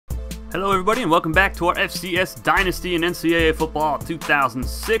Hello everybody and welcome back to our FCS Dynasty in NCAA Football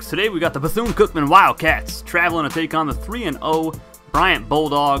 2006. Today we got the Bethune Cookman Wildcats traveling to take on the 3-0 Bryant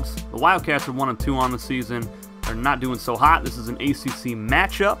Bulldogs. The Wildcats are 1-2 on the season. They're not doing so hot. This is an ACC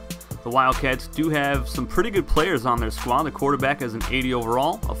matchup. The Wildcats do have some pretty good players on their squad. The quarterback has an 80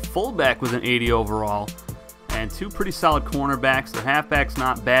 overall, a fullback with an 80 overall, and two pretty solid cornerbacks. Their halfback's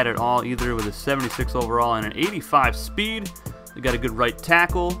not bad at all either, with a 76 overall and an 85 speed. They got a good right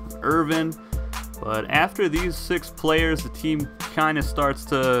tackle, Irvin, but after these 6 players, the team kind of starts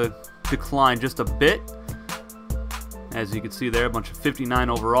to decline just a bit. As you can see there, a bunch of 59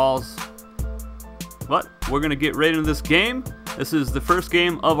 overalls. But we're going to get right into this game. This is the first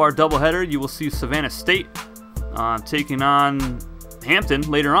game of our doubleheader. You will see Savannah State taking on Hampton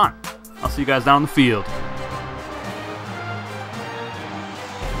later on. I'll see you guys down the field.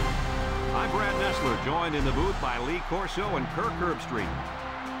 Joined in the booth by Lee Corso and Kirk Herbstreit.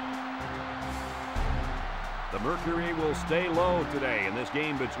 The Mercury will stay low today in this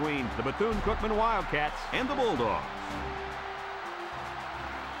game between the Bethune-Cookman Wildcats and the Bulldogs.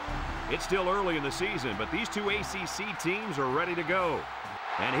 It's still early in the season, but these two ACC teams are ready to go.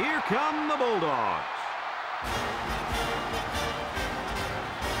 And here come the Bulldogs.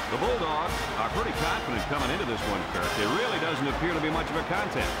 The Bulldogs are pretty confident coming into this one, Kirk. It really doesn't appear to be much of a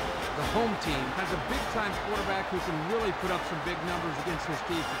contest. The home team has a big-time quarterback who can really put up some big numbers against his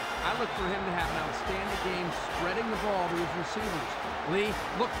defense. I look for him to have an outstanding game spreading the ball to his receivers. Lee,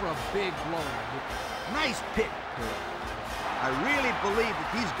 look for a big blowout here. Nice pick, Kirk. I really believe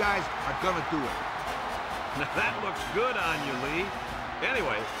that these guys are going to do it. Now that looks good on you, Lee.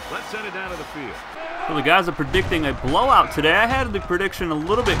 Anyway, let's send it down to the field. So the guys are predicting a blowout today. I had the prediction a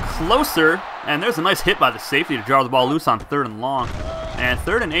little bit closer, and there's a nice hit by the safety to jar the ball loose on 3rd and long. And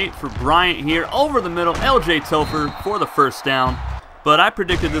 3rd and 8 for Bryant here over the middle. LJ Topher for the first down. But I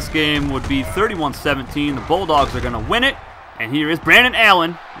predicted this game would be 31-17. The Bulldogs are going to win it. And here is Brandon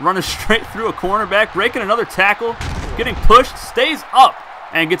Allen running straight through a cornerback, breaking another tackle, getting pushed, stays up,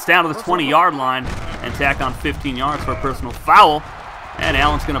 and gets down to the 20-yard line and tack on 15 yards for a personal foul. And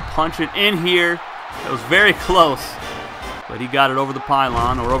Allen's going to punch it in here. It was very close, but he got it over the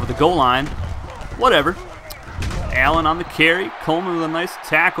pylon or over the goal line. Whatever. Allen on the carry, Coleman with a nice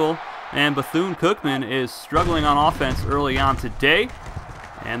tackle, and Bethune-Cookman is struggling on offense early on today,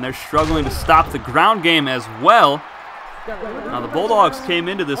 and they're struggling to stop the ground game as well. Now the Bulldogs came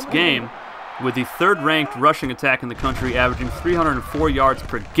into this game with the 3rd-ranked rushing attack in the country, averaging 304 yards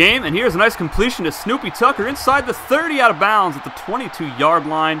per game, and here's a nice completion to Snoopy Tucker inside the 30 out of bounds at the 22-yard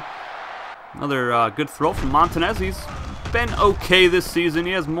line. Another good throw from Montanez. He's been okay this season.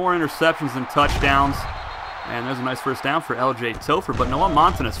 He has more interceptions than touchdowns. And there's a nice first down for LJ Topher. But Noah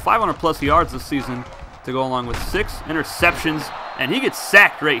Montanez, 500-plus yards this season to go along with 6 interceptions. And he gets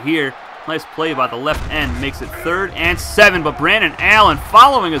sacked right here. Nice play by the left end. Makes it 3rd and 7. But Brandon Allen,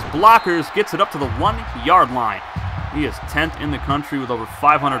 following his blockers, gets it up to the 1-yard line. He is 10th in the country with over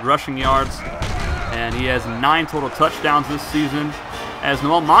 500 rushing yards. And he has 9 total touchdowns this season. As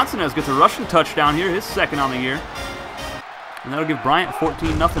Noel Montanez gets a rushing touchdown here, his 2nd on the year. And that'll give Bryant a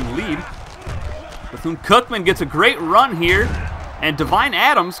 14-0 lead. Bethune-Cookman gets a great run here, and Divine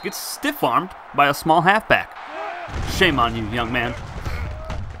Adams gets stiff-armed by a small halfback. Shame on you, young man.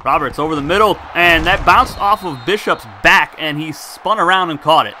 Roberts over the middle, and that bounced off of Bishop's back, and he spun around and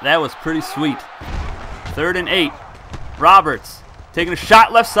caught it. That was pretty sweet. 3rd and 8. Roberts taking a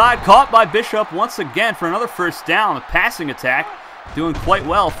shot left side, caught by Bishop once again for another first down. The passing attack doing quite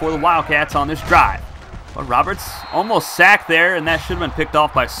well for the Wildcats on this drive. But Roberts almost sacked there, and that should have been picked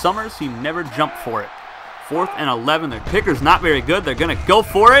off by Summers. He never jumped for it. 4th and 11. Their kicker's not very good. They're going to go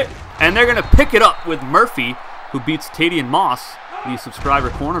for it, and they're going to pick it up with Murphy, who beats Tadian Moss, the subscriber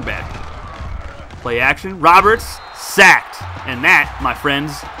cornerback. Play action. Roberts sacked. And that, my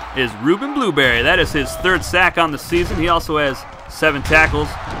friends, is Ruben Blueberry. That is his 3rd sack on the season. He also has 7 tackles,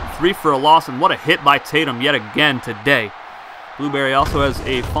 3 for a loss, and what a hit by Tatum yet again today. Blueberry also has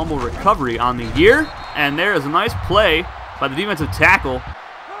a fumble recovery on the year, and there is a nice play by the defensive tackle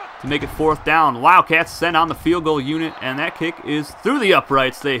to make it 4th down. The Wildcats send on the field goal unit, and that kick is through the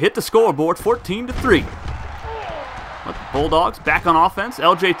uprights. They hit the scoreboard 14-3. But the Bulldogs back on offense.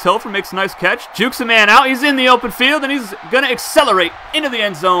 LJ Topher makes a nice catch, jukes a man out. He's in the open field, and he's going to accelerate into the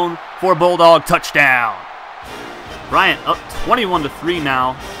end zone for a Bulldog touchdown. Bryant up 21-3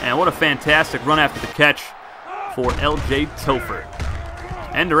 now, and what a fantastic run after the catch for LJ Topher.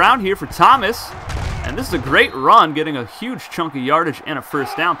 End around here for Thomas, and this is a great run, getting a huge chunk of yardage and a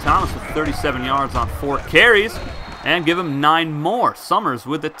first down. Thomas with 37 yards on 4 carries, and give him 9 more. Summers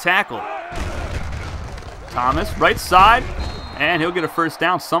with the tackle. Thomas, right side, and he'll get a first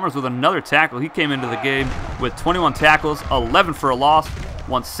down. Summers with another tackle. He came into the game with 21 tackles, 11 for a loss,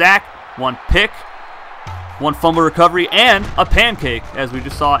 1 sack, 1 pick, 1 fumble recovery, and a pancake, as we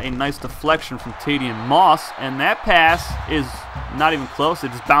just saw a nice deflection from Tadian Moss. And that pass is not even close.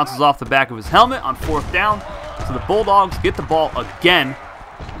 It just bounces off the back of his helmet on 4th down. So the Bulldogs get the ball again.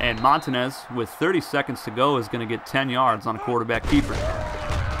 And Montanez, with 30 seconds to go, is going to get 10 yards on a quarterback keeper.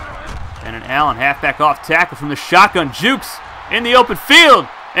 And an Allen halfback off tackle from the shotgun. Jukes in the open field.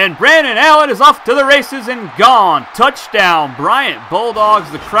 And Brandon Allen is off to the races and gone. Touchdown, Bryant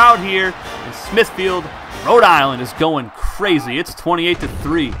Bulldogs. The crowd here in Smithfield, Rhode Island, is going crazy. It's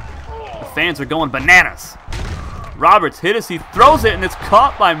 28-3. The fans are going bananas. Roberts hit as he throws it, and it's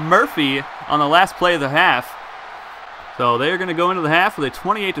caught by Murphy on the last play of the half. So they're going to go into the half with a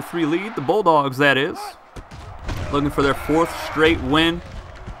 28-3 lead. The Bulldogs, that is. Looking for their 4th straight win.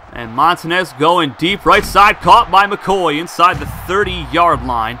 And Montanez going deep right side, caught by McCoy inside the 30-yard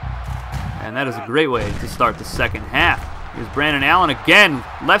line. And that is a great way to start the second half. Here's Brandon Allen again,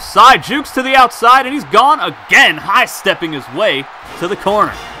 left side, jukes to the outside, and he's gone again, high-stepping his way to the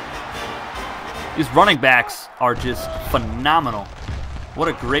corner. These running backs are just phenomenal. What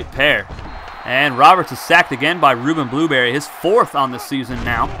a great pair. And Roberts is sacked again by Ruben Blueberry, his 4th on the season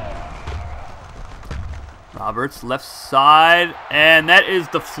now. Roberts, left side, and that is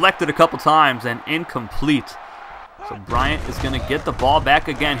deflected a couple times and incomplete. So Bryant is going to get the ball back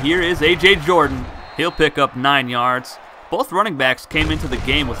again. Here is A.J. Jordan. He'll pick up 9 yards. Both running backs came into the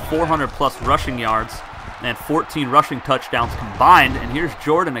game with 400-plus rushing yards and 14 rushing touchdowns combined. And here's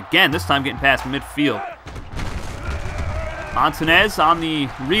Jordan again, this time getting past midfield. Montanez on the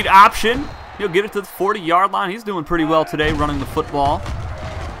read option. He'll get it to the 40-yard line. He's doing pretty well today running the football.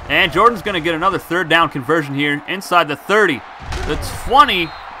 And Jordan's going to get another 3rd down conversion here inside the 30, the 20,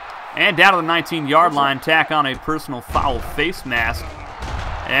 and down to the 19-yard line. Tack on a personal foul face mask.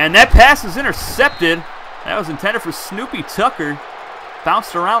 And that pass is intercepted. That was intended for Snoopy Tucker.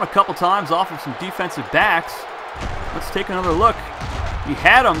 Bounced around a couple times off of some defensive backs. Let's take another look. He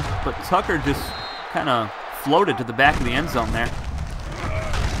had him, but Tucker just kind of floated to the back of the end zone there.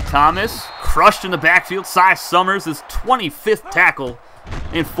 Thomas crushed in the backfield. Cy Summers, his 25th tackle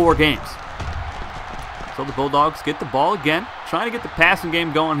in 4 games. So the Bulldogs get the ball again, trying to get the passing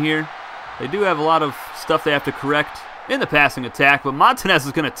game going here. They do have a lot of stuff they have to correct in the passing attack, but Montanez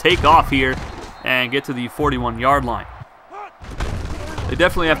is going to take off here and get to the 41-yard line. They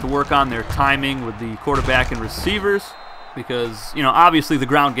definitely have to work on their timing with the quarterback and receivers because, you know, obviously the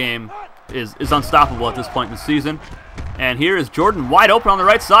ground game is unstoppable at this point in the season. And here is Jordan wide open on the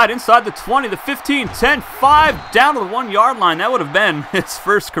right side, inside the 20, the 15, 10, 5, down to the 1-yard line. That would have been his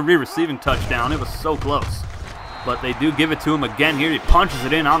first career receiving touchdown. It was so close. But they do give it to him again here. He punches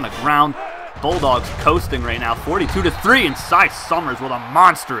it in on the ground. Bulldogs coasting right now, 42-3, and Cy Summers with a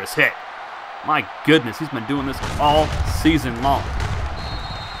monstrous hit. My goodness, he's been doing this all season long.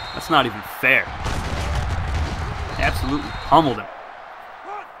 That's not even fair. Absolutely pummeled him.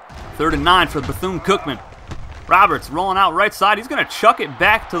 3rd and 9 for Bethune Cookman. Roberts rolling out right side. He's going to chuck it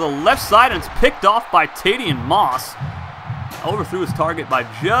back to the left side, and it's picked off by Tadian Moss. Overthrew his target by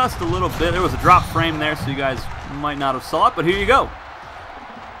just a little bit. There was a drop frame there, so you guys might not have saw it, but here you go.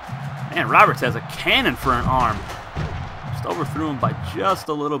 Man, Roberts has a cannon for an arm. Just overthrew him by just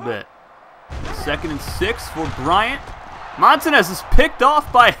a little bit. 2nd and 6 for Bryant. Montanez is picked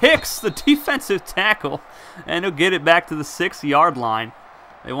off by Hicks, the defensive tackle, and he'll get it back to the 6-yard line.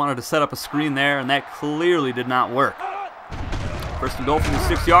 They wanted to set up a screen there, and that clearly did not work. 1st and goal from the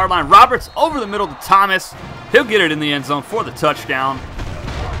 6-yard line. Roberts over the middle to Thomas. He'll get it in the end zone for the touchdown.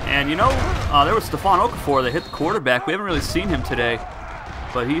 And, you know, there was Stephon Okafor that hit the quarterback. We haven't really seen him today.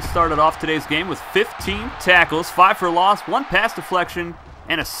 But he started off today's game with 15 tackles, 5 for loss, 1 pass deflection,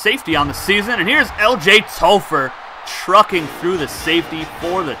 and a safety on the season. And here's L.J. Topher trucking through the safety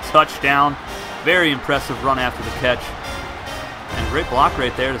for the touchdown. Very impressive run after the catch. And great block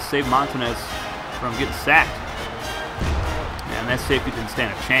right there to save Montanez from getting sacked. And that safety didn't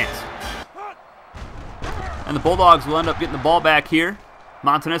stand a chance. And the Bulldogs will end up getting the ball back here.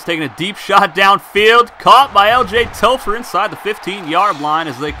 Montanez taking a deep shot downfield. Caught by L.J. Topher inside the 15-yard line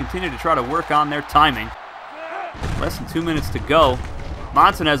as they continue to try to work on their timing. Less than 2 minutes to go.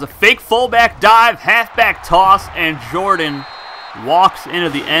 Montanez, a fake fullback dive, halfback toss, and Jordan walks into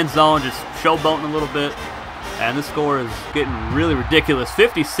the end zone, just showboating a little bit. And this score is getting really ridiculous.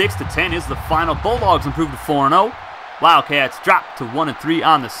 56-10 is the final. Bulldogs improve to 4-0. Wildcats drop to 1-3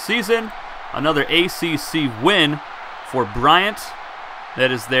 on the season. Another ACC win for Bryant.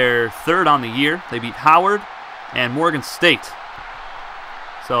 That is their 3rd on the year. They beat Howard and Morgan State.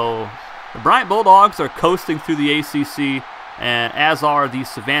 So the Bryant Bulldogs are coasting through the ACC and as are the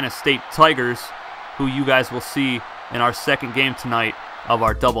Savannah State Tigers, who you guys will see in our second game tonight of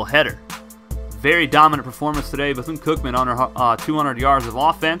our doubleheader. Very dominant performance today. Bethune Cookman under 200 yards of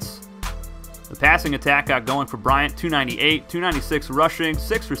offense. The passing attack got going for Bryant, 298, 296 rushing,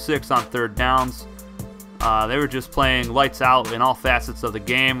 6 for 6 on third downs. They were just playing lights out in all facets of the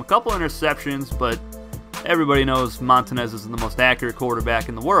game. A couple interceptions, but everybody knows Montanez is the most accurate quarterback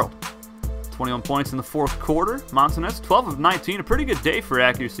in the world. 21 points in the fourth quarter. Montanez, 12 of 19. A pretty good day for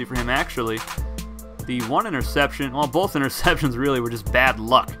accuracy for him, actually. The one interception, well, both interceptions really were just bad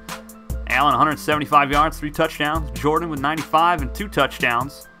luck. Allen, 175 yards, 3 touchdowns. Jordan with 95 and 2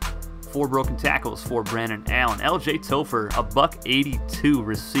 touchdowns. 4 broken tackles for Brandon Allen. LJ Topher, a $182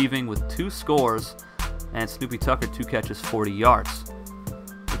 receiving with 2 scores. And Snoopy Tucker, 2 catches, 40 yards.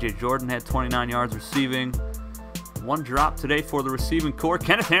 AJ Jordan had 29 yards receiving. 1 drop today for the receiving core.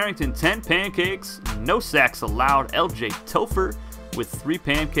 Kenneth Harrington, 10 pancakes, no sacks allowed. LJ Topher with 3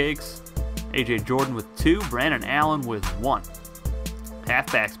 pancakes. AJ Jordan with 2. Brandon Allen with 1.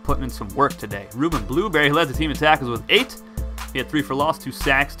 Halfbacks putting in some work today. Ruben Blueberry led the team in tackles with 8. He had 3 for loss, 2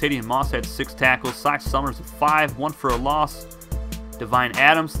 sacks. Tadian Moss had 6 tackles. Cy Summers with 5, 1 for a loss. Divine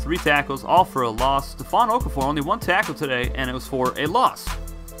Adams, 3 tackles, all for a loss. Stephon Okafor, only 1 tackle today, and it was for a loss.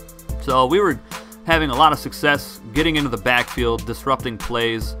 So we were having a lot of success getting into the backfield, disrupting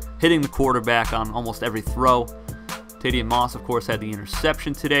plays, hitting the quarterback on almost every throw. Tadian Moss, of course, had the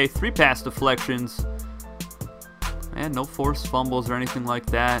interception today. 3 pass deflections. And no forced fumbles or anything like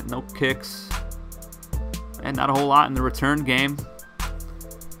that. No kicks. And not a whole lot in the return game.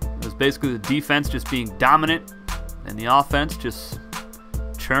 It was basically the defense just being dominant and the offense just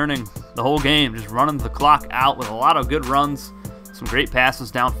churning the whole game, just running the clock out with a lot of good runs, some great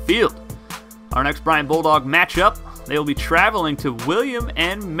passes downfield. Our next Bryant Bulldog matchup, they will be traveling to William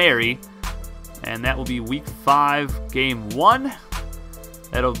and Mary, and that will be Week 5, Game 1.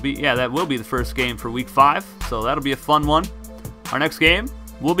 That will be the first game for Week 5, so that'll be a fun one. Our next game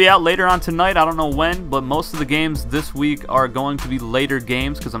will be out later on tonight. I don't know when, but most of the games this week are going to be later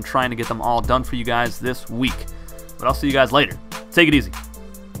games because I'm trying to get them all done for you guys this week. But I'll see you guys later. Take it easy.